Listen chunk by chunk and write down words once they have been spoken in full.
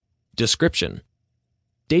Description: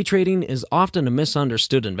 day trading is often a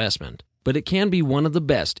misunderstood investment, but it can be one of the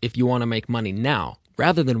best if you want to make money now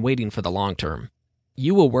rather than waiting for the long term.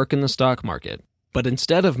 You will work in the stock market, but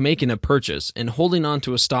instead of making a purchase and holding on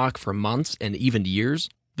to a stock for months and even years,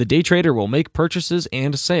 the day trader will make purchases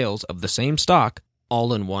and sales of the same stock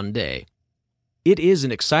all in one day. It is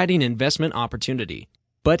an exciting investment opportunity,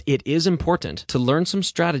 but it is important to learn some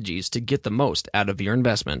strategies to get the most out of your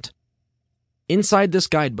investment. Inside this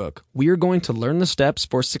guidebook, we are going to learn the steps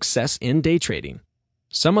for success in day trading.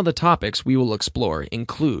 Some of the topics we will explore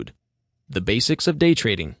include the basics of day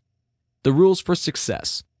trading, the rules for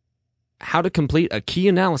success, how to complete a key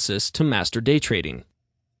analysis to master day trading,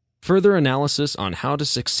 further analysis on how to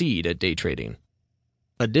succeed at day trading,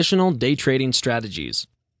 additional day trading strategies,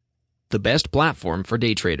 the best platform for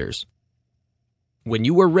day traders. When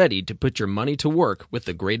you are ready to put your money to work with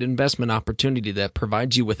the great investment opportunity that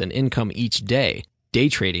provides you with an income each day, day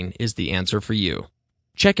trading is the answer for you.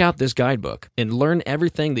 Check out this guidebook and learn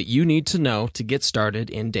everything that you need to know to get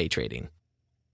started in day trading.